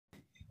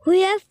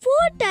We have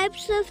four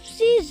types of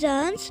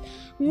seasons: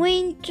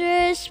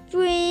 winter,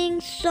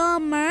 spring,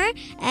 summer,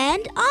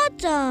 and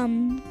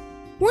autumn.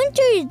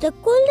 Winter is the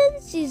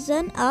coolest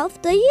season of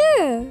the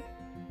year.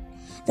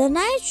 The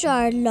nights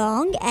are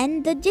long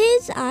and the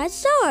days are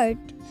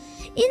short.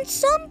 In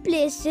some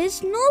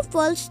places, snow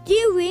falls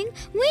during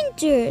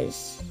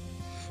winters.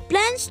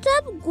 Plants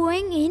stop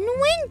growing in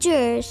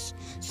winters.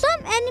 Some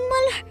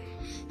animals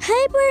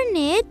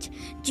hibernate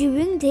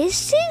during this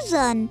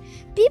season.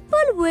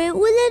 People wear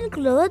woolen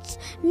clothes,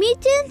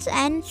 mittens,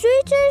 and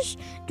sweaters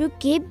to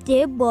keep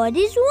their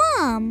bodies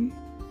warm.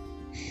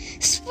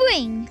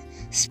 Spring.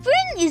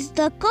 Spring is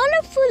the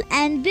colorful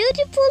and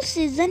beautiful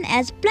season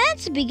as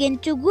plants begin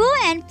to grow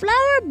and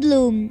flowers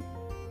bloom.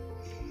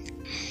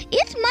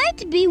 It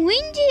might be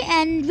windy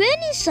and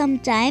rainy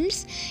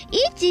sometimes.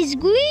 It is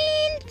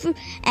green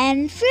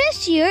and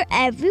fresh air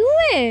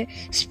everywhere.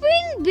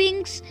 Spring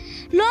brings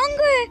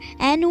longer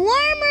and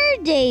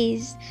warmer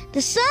days.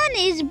 The sun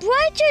is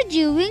brighter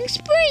during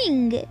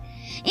spring.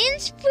 In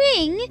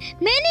spring,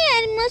 many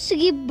animals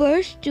give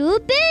birth to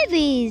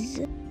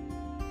babies.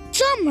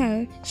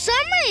 Summer.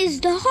 Summer is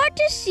the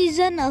hottest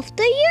season of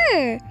the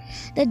year.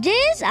 The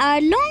days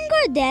are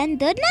longer than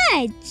the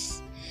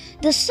nights.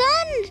 The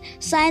sun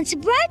shines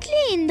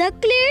brightly in the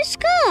clear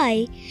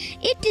sky.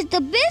 It is the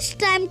best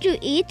time to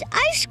eat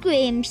ice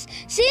creams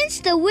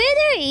since the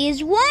weather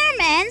is warm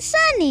and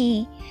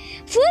sunny.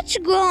 Fruits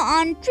grow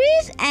on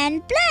trees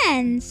and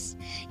plants.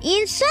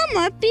 In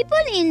summer,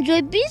 people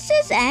enjoy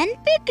beaches and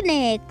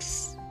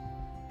picnics.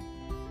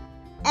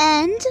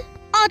 And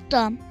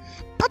autumn.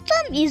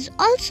 Autumn is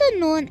also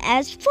known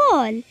as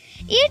fall.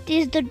 It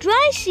is the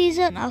dry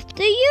season of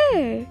the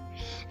year.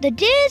 The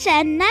days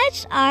and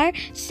nights are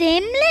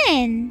same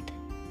length.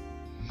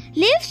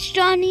 Leaves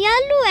turn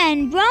yellow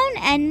and brown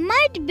and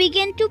might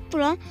begin to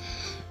fall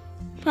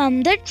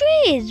from the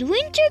trees.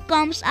 Winter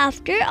comes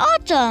after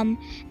autumn.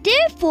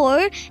 Therefore,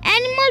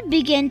 animals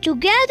begin to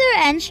gather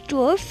and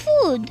store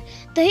food.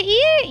 The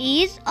year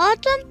is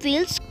autumn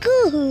feels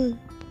cool.